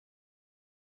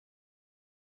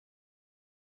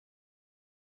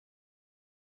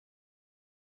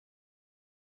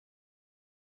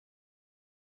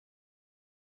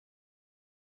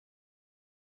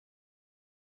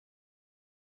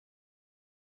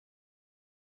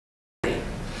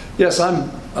Yes, I'm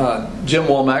Jim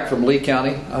Womack from Lee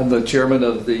County. I'm the chairman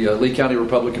of the Lee County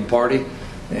Republican Party,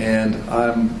 and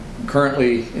I'm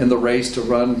currently in the race to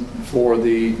run for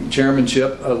the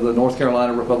chairmanship of the North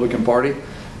Carolina Republican Party.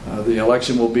 The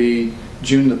election will be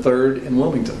June the 3rd in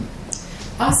Wilmington.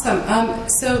 Awesome.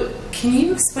 So can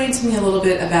you explain to me a little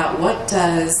bit about what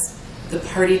does the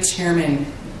party chairman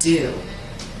do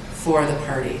for the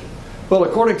party? Well,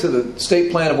 according to the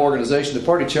state plan of organization, the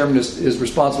party chairman is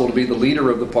responsible to be the leader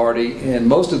of the party, and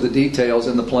most of the details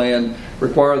in the plan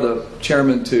require the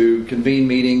chairman to convene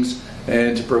meetings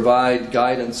and to provide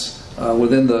guidance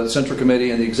within the Central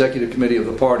Committee and the Executive Committee of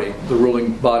the party, the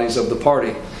ruling bodies of the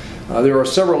party. There are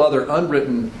several other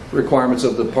unwritten requirements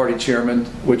of the party chairman,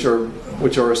 which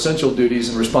are essential duties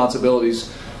and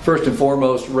responsibilities. First and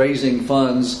foremost, raising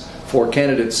funds for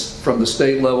candidates from the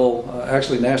state level,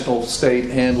 actually national, state,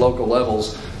 and local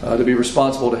levels, to be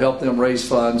responsible to help them raise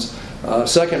funds.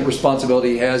 Second responsibility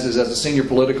he has is as a senior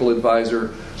political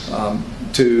advisor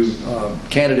to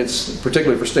candidates,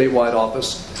 particularly for statewide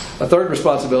office. A third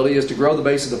responsibility is to grow the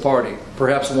base of the party.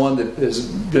 Perhaps one that has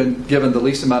been given the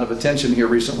least amount of attention here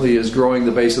recently is growing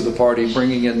the base of the party,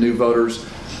 bringing in new voters.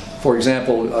 For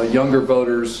example, younger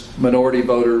voters, minority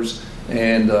voters,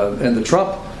 and the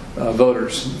Trump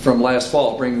voters from last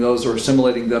fall, bringing those or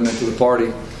assimilating them into the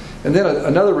party. And then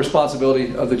another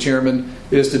responsibility of the chairman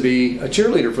is to be a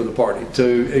cheerleader for the party,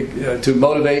 to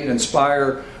motivate and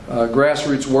inspire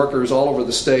grassroots workers all over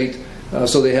the state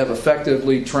so they have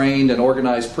effectively trained and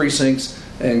organized precincts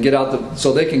and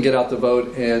so they can get out the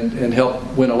vote and help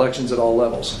win elections at all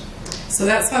levels. So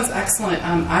that sounds excellent.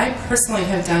 I personally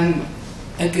have done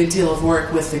a good deal of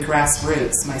work with the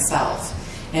grassroots myself.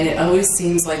 And it always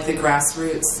seems like the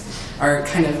grassroots are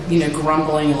kind of,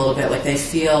 grumbling a little bit, like they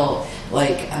feel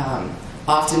like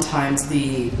oftentimes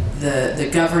the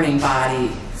governing body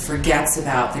forgets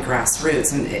about the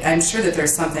grassroots. And I'm sure that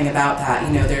there's something about that.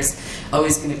 There's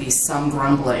always going to be some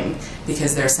grumbling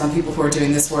because there are some people who are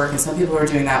doing this work and some people who are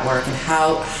doing that work. And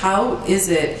how is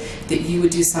it that you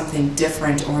would do something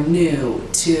different or new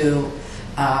to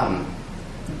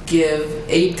give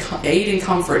aid and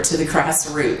comfort to the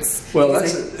grassroots? Well,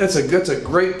 that's a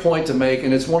great point to make,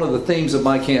 and it's one of the themes of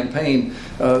my campaign.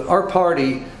 Our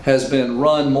party has been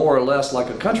run more or less like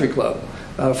a country club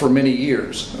for many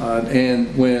years,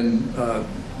 and when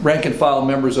rank and file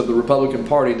members of the Republican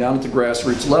Party down at the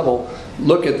grassroots level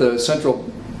look at the central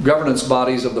governance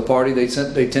bodies of the party, they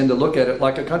tend to look at it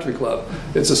like a country club.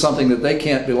 It's something that they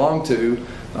can't belong to,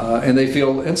 and they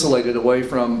feel insulated away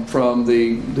from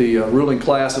the ruling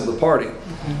class of the party.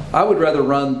 I would rather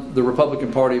run the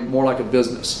Republican Party more like a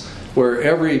business, where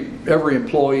every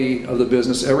employee of the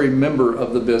business, every member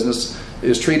of the business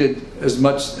is treated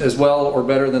as well or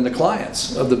better than the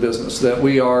clients of the business, that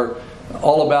we are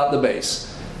all about the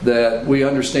base, that we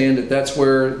understand that that's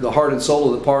where the heart and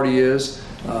soul of the party is,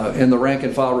 and the rank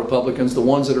and file Republicans, the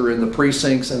ones that are in the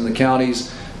precincts and the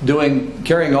counties,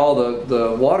 carrying all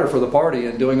the water for the party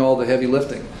and doing all the heavy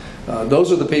lifting.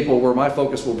 Those are the people where my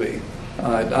focus will be.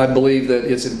 I believe that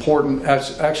it's important,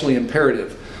 actually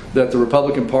imperative, that the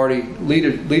Republican Party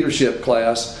leadership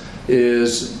class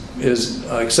is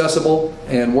accessible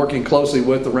and working closely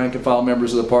with the rank and file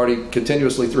members of the party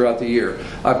continuously throughout the year.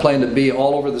 I plan to be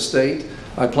all over the state.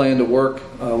 I plan to work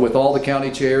with all the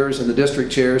county chairs and the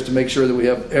district chairs to make sure that we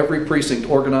have every precinct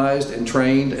organized and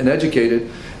trained and educated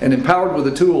and empowered with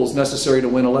the tools necessary to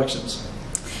win elections.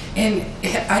 And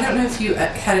I don't know if you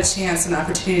had an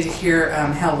opportunity to hear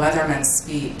Hal Weatherman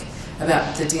speak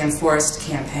about the Dan Forest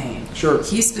campaign. Sure.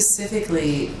 He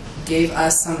specifically gave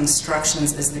us some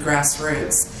instructions as the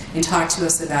grassroots and talked to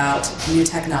us about new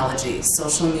technology,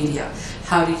 social media,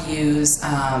 how to use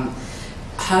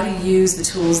the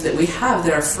tools that we have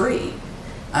that are free.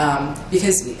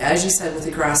 Because, as you said, with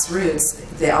the grassroots,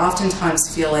 they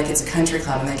oftentimes feel like it's a country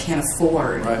club and they can't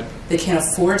afford. Right. They can't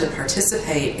afford to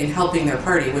participate in helping their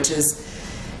party, which is,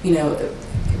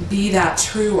 be that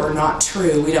true or not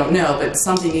true, we don't know, but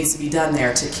something needs to be done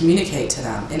there to communicate to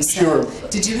them. And so, sure.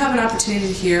 Did you have an opportunity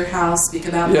to hear Hal speak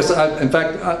about that? Yes, in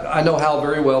fact, I know Hal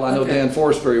very well. I know Dan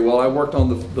Forest very well. I worked on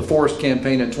the Forest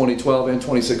campaign in 2012 and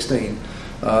 2016.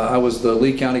 I was the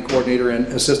Lee County coordinator and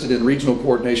assisted in regional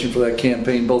coordination for that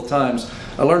campaign both times.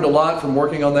 I learned a lot from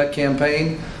working on that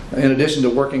campaign, in addition to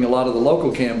working a lot of the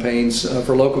local campaigns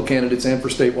for local candidates and for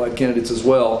statewide candidates as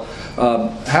well.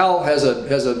 Hal has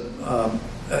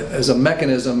a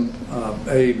mechanism,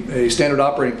 a standard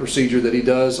operating procedure that he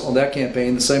does on that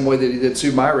campaign, the same way that he did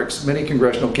Sue Myrick's many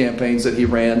congressional campaigns that he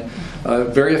ran.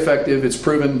 Very effective. It's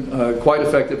proven quite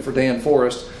effective for Dan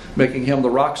Forest, making him the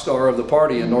rock star of the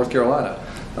party in North Carolina.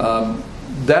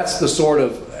 That's the sort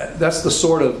of that's the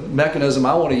sort of mechanism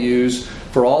I want to use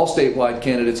for all statewide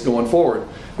candidates going forward.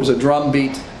 There's a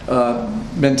drumbeat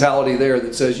mentality there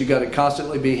that says you got to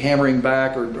constantly be hammering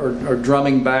back or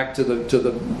drumming back to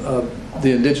the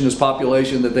indigenous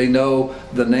population that they know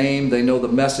the name, they know the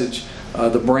message,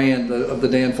 the brand of the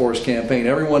Danforth campaign.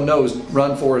 Everyone knows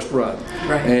Run Forest Run,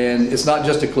 right. And it's not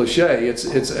just a cliche.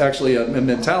 It's actually a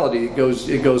mentality. It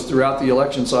goes throughout the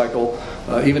election cycle,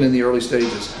 even in the early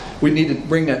stages. We need to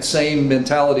bring that same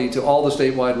mentality to all the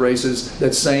statewide races,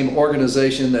 that same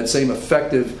organization, that same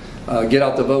effective get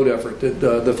out the vote effort that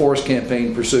the Forest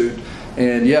campaign pursued.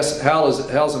 And yes, Hal's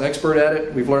an expert at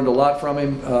it. We've learned a lot from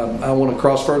him. I want to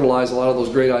cross-fertilize a lot of those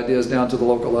great ideas down to the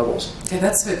local levels. Yeah,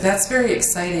 that's very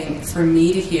exciting for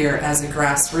me to hear as a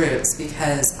grassroots,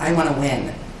 because I want to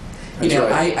win. That's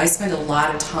right. I spend a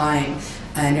lot of time,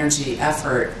 energy,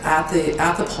 effort at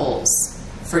the polls.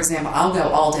 For example, I'll go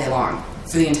all day long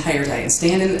for the entire day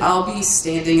and I'll be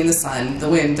standing in the sun, the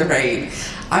wind, the rain.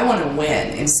 I want to win,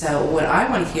 and so what I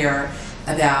want to hear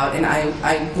about, and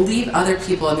I believe other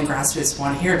people in the grassroots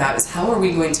want to hear about, is how are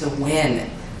we going to win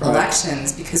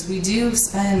elections, because we do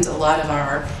spend a lot of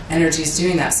our energies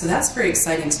doing that. So that's very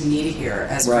exciting to me to hear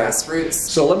as grassroots.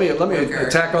 So let me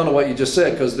tack on to what you just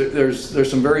said, because there's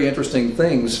some very interesting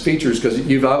features, because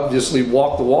you've obviously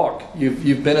walked the walk.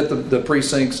 You've been at the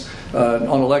precincts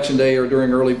on election day or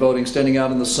during early voting, standing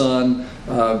out in the sun,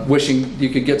 wishing you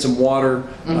could get some water,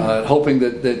 hoping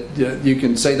that you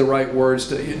can say the right words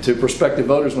to prospective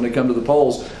voters when they come to the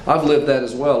polls. I've lived that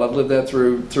as well. I've lived that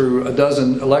through a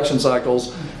dozen election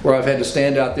cycles where I've had to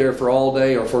stand out there for all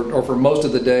day or for most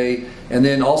of the day, and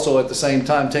then also at the same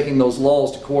time taking those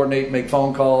lulls to coordinate, make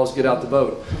phone calls, get out the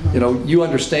vote. You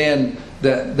understand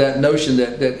that notion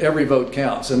that every vote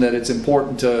counts, and that it's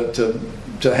important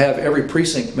to have every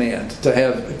precinct manned, to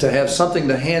have something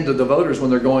to hand to the voters when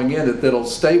they're going in that'll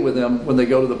stay with them when they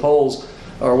go to the polls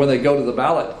or when they go to the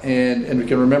ballot, and we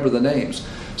can remember the names.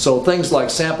 So things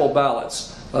like sample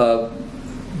ballots,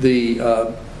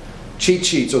 the cheat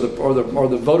sheets or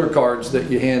the voter cards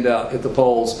that you hand out at the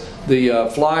polls,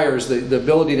 the flyers, the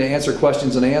ability to answer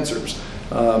questions and answers.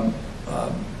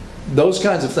 Those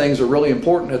kinds of things are really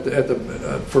important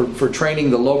for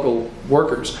training the local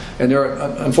workers. And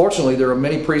unfortunately, there are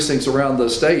many precincts around the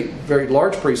state, very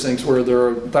large precincts, where there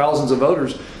are thousands of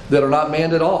voters that are not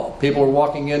manned at all. People are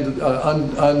walking in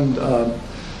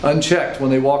unchecked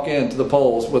when they walk into the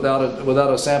polls without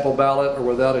a sample ballot or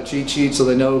without a cheat sheet, so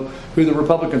they know who the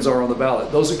Republicans are on the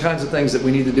ballot. Those are kinds of things that we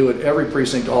need to do at every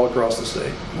precinct all across the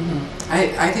state.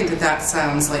 I think that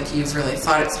sounds like you've really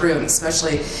thought it through, and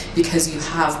especially because you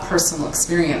have personal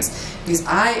experience. Because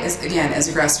as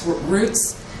a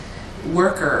grassroots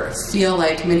worker, feel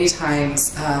like many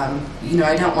times,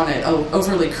 I don't want to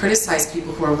overly criticize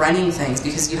people who are running things,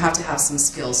 because you have to have some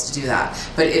skills to do that.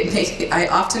 But I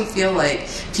often feel like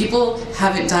people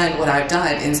haven't done what I've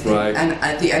done, and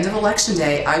at the end of election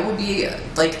day, I will be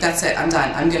like, that's it, I'm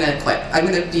done. I'm going to quit. I'm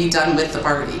going to be done with the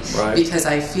party, because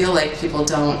I feel like people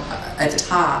don't at the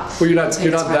top. Well, you're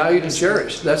not valued and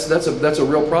cherished. That's a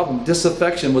real problem.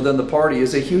 Disaffection within the party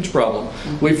is a huge problem.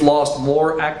 We've lost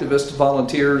more activist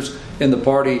volunteers in the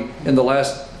party in the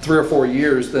last 3 or 4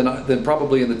 years than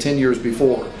probably in the 10 years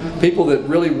before. People that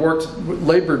really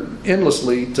labored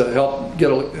endlessly to help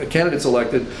get candidates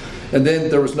elected, and then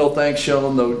there was no thanks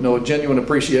shown, no genuine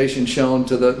appreciation shown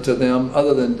to them,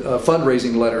 other than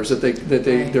fundraising letters that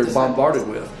they're bombarded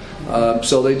with.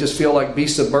 So they just feel like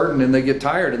beasts of burden, and they get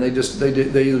tired, and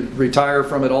they retire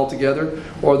from it altogether,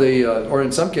 or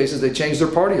in some cases they change their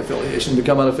party affiliation,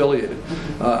 become unaffiliated.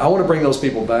 I want to bring those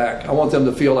people back. I want them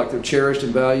to feel like they're cherished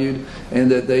and valued,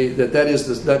 and that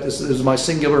is my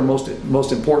singular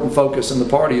most important focus in the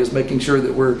party, is making sure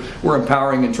that we're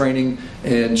empowering and training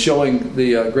and showing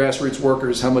the grassroots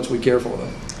workers how much we care for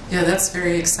them. Yeah, that's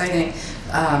very exciting.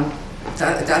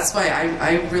 That's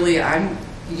why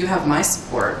you have my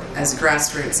support as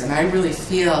grassroots, and I really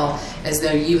feel as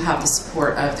though you have the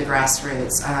support of the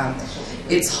grassroots.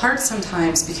 It's hard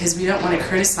sometimes because we don't want to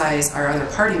criticize our other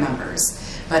party members,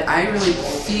 but I really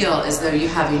feel as though you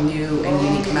have a new and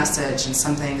unique message and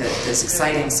something that is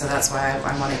exciting, so that's why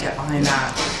I want to get behind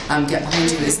that, get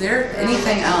behind you. Is there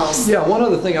anything else? Yeah, one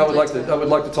other thing I would like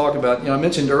to talk about, I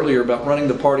mentioned earlier about running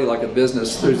the party like a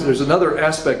business. There's another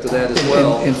aspect to that as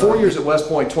well. In 4 years at West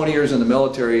Point, 20 years in the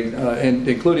military, and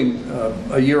including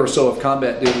a year or so of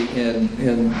combat duty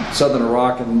in southern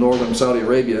Iraq and northern Saudi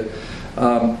Arabia,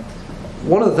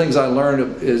 one of the things I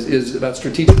learned is about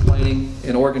strategic planning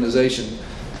and organization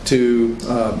to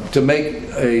make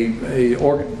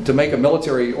a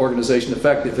military organization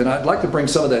effective. And I'd like to bring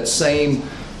some of that same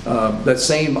that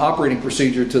same operating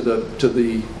procedure to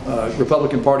the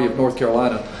Republican Party of North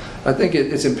Carolina. I think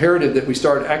it's imperative that we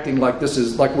start acting like this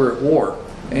is like we're at war,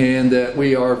 and that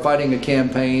we are fighting a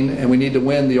campaign, and we need to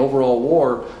win the overall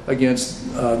war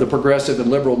against the progressive and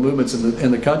liberal movements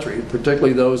in the country,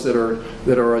 particularly those that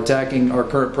are attacking our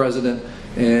current president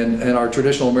and our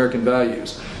traditional American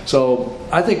values. So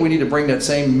I think we need to bring that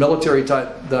same military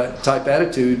type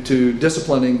attitude to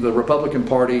disciplining the Republican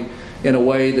Party in a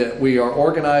way that we are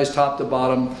organized top to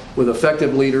bottom with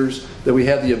effective leaders, that we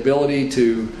have the ability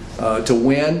to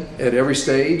win at every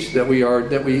stage, that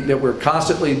we're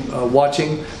constantly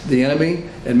watching the enemy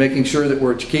and making sure that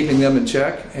we're keeping them in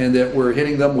check, and that we're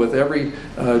hitting them with every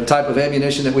type of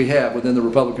ammunition that we have within the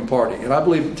Republican Party. And I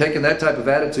believe taking that type of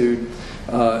attitude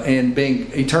and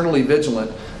being eternally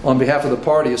vigilant on behalf of the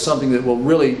party is something that will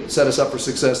really set us up for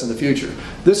success in the future.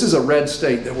 This is a red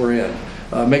state that we're in.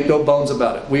 Make no bones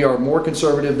about it. We are more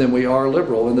conservative than we are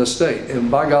liberal in this state. And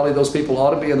by golly, those people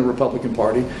ought to be in the Republican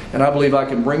Party. And I believe I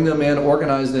can bring them in,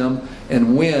 organize them,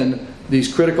 and win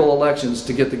these critical elections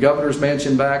to get the governor's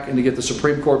mansion back and to get the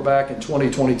Supreme Court back in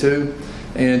 2022,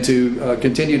 and to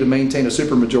continue to maintain a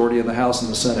supermajority in the House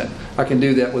and the Senate. I can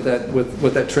do that with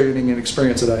that training and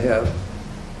experience that I have.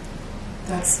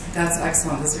 That's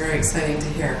excellent. That's very exciting to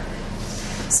hear.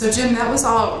 So Jim, that was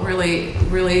all really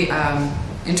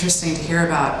interesting to hear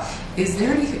about. Is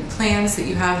there any plans that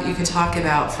you have that you could talk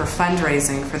about for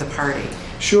fundraising for the party?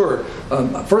 Sure.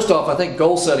 First off, I think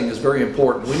goal setting is very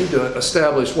important. We need to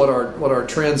establish what our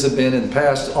trends have been in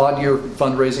past odd year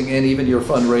fundraising and even year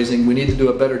fundraising. We need to do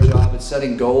a better job at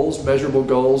setting goals, measurable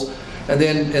goals, and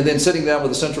then sitting down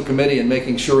with the Central Committee and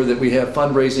making sure that we have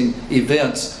fundraising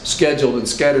events scheduled and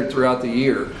scattered throughout the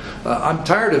year. I'm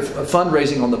tired of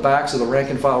fundraising on the backs of the rank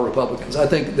and file Republicans. I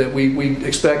think that we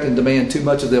expect and demand too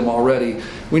much of them already.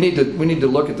 We need to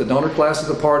look at the donor class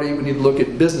of the party. We need to look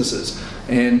at businesses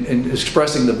and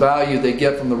expressing the value they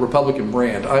get from the Republican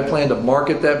brand. I plan to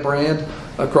market that brand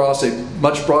across a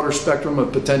much broader spectrum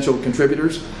of potential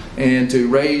contributors, and to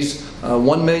raise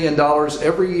 $1 million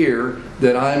every year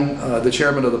that I'm the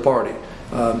chairman of the party.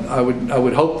 I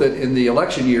would hope that in the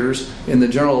election years, in the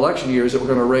general election years, that we're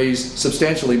going to raise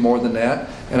substantially more than that,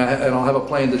 and I'll have a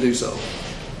plan to do so.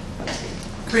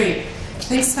 Great.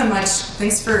 Thanks so much.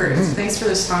 Thanks for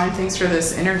this time. Thanks for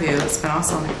this interview. It's been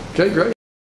awesome. Okay, great.